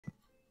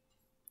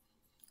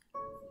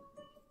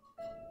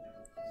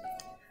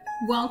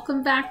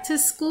Welcome back to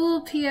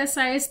school,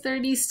 PSI's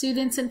 30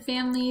 students and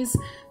families.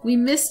 We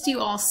missed you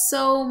all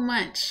so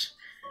much.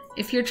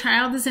 If your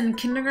child is in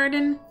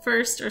kindergarten,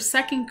 first, or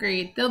second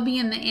grade, they'll be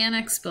in the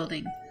Annex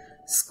building.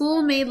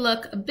 School may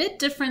look a bit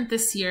different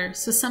this year,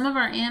 so some of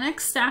our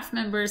Annex staff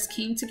members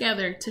came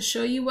together to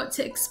show you what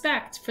to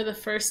expect for the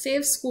first day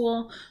of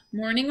school,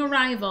 morning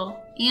arrival,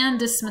 and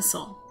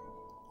dismissal.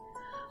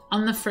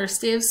 On the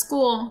first day of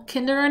school,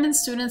 kindergarten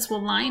students will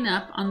line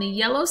up on the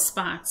yellow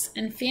spots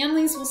and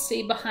families will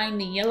stay behind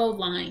the yellow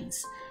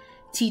lines.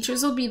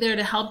 Teachers will be there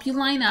to help you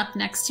line up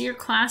next to your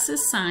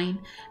class's sign,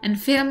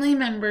 and family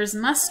members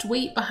must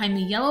wait behind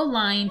the yellow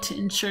line to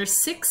ensure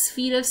 6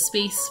 feet of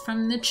space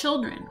from the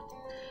children.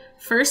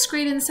 First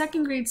grade and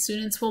second grade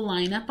students will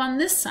line up on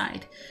this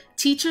side.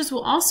 Teachers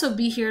will also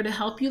be here to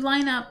help you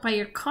line up by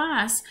your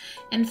class,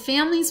 and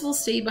families will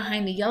stay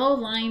behind the yellow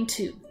line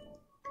too.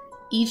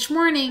 Each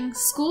morning,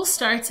 school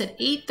starts at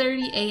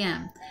 8:30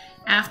 a.m.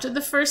 After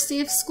the first day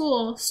of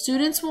school,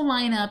 students will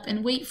line up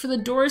and wait for the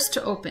doors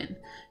to open.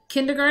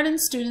 Kindergarten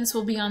students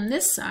will be on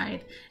this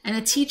side, and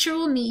a teacher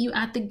will meet you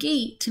at the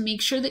gate to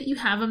make sure that you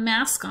have a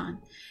mask on.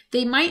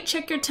 They might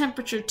check your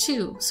temperature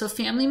too, so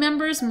family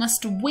members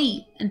must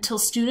wait until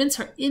students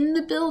are in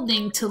the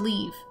building to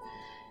leave.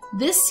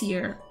 This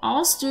year,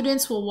 all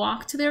students will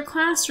walk to their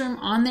classroom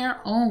on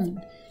their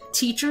own.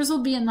 Teachers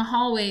will be in the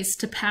hallways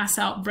to pass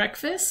out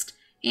breakfast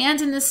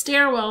and in the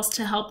stairwells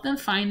to help them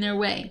find their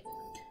way.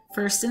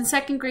 First and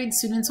second grade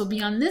students will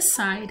be on this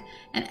side,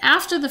 and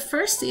after the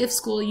first day of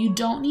school, you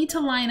don't need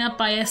to line up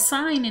by a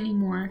sign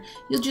anymore.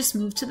 You'll just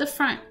move to the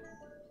front.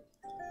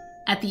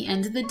 At the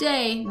end of the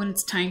day, when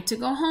it's time to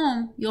go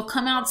home, you'll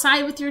come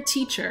outside with your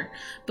teacher,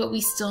 but we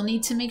still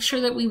need to make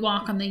sure that we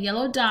walk on the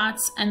yellow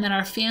dots and that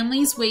our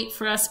families wait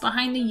for us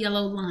behind the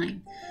yellow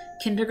line.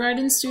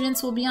 Kindergarten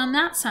students will be on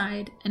that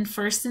side, and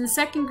first and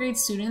second grade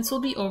students will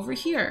be over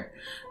here.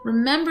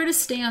 Remember to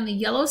stay on the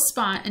yellow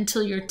spot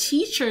until your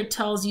teacher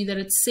tells you that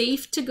it's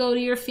safe to go to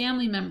your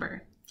family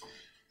member.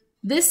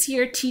 This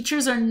year,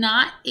 teachers are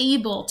not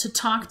able to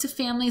talk to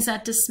families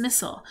at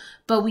dismissal,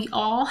 but we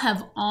all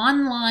have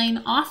online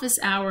office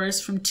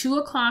hours from 2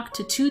 o'clock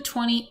to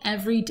 2:20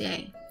 every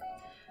day.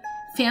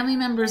 Family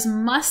members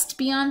must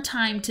be on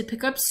time to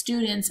pick up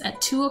students at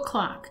 2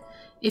 o'clock.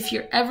 If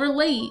you're ever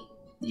late,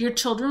 your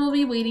children will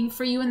be waiting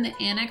for you in the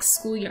Annex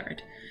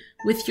schoolyard.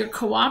 With your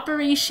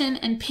cooperation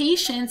and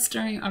patience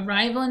during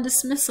arrival and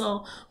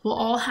dismissal, we'll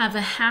all have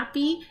a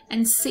happy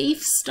and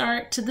safe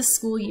start to the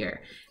school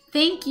year.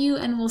 Thank you,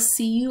 and we'll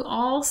see you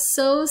all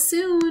so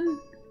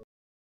soon.